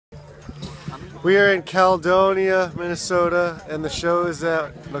We are in Caledonia, Minnesota, and the show is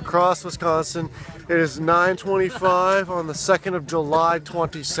at La Crosse, Wisconsin. It is 9:25 on the 2nd of July,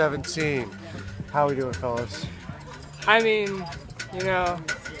 2017. How we doing, fellas? I mean, you know,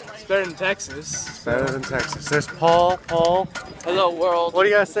 it's better than Texas. It's better than Texas. There's Paul. Paul, Hello, world. what do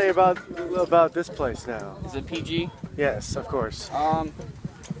you guys say about this place now? Is it PG? Yes, of course.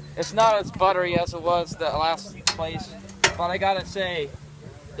 It's not as buttery as it was the last place, but I gotta say,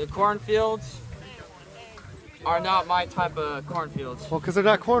 the cornfields are not my type of cornfields. Well, because they're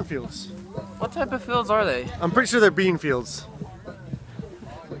not cornfields. What type of fields are they? I'm pretty sure they're bean fields.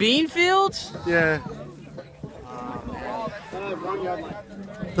 Bean fields? Yeah.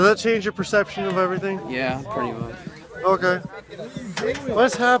 Does that change your perception of everything? Yeah, pretty much. Okay.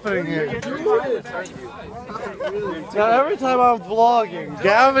 What's happening here? Now every time I'm vlogging,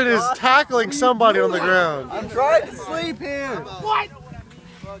 Gavin is tackling somebody on the ground. I'm trying to sleep here. What?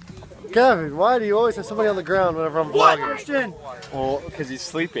 Gavin, why do you always have somebody on the ground whenever I'm vlogging? Well, because he's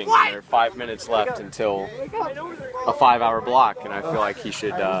sleeping. And there are 5 minutes left until a 5-hour block, and I feel like he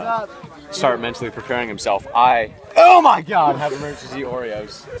should start mentally preparing himself. Oh my God, have emergency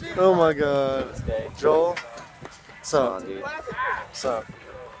Oreos. Oh my God. Joel? What's up? What's up?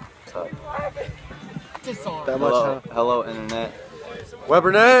 That much, huh? Hello, internet.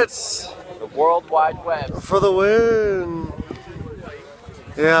 Webernets The World Wide Web. for the win.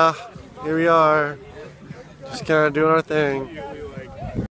 Yeah, here we are. Just kind of doing our thing.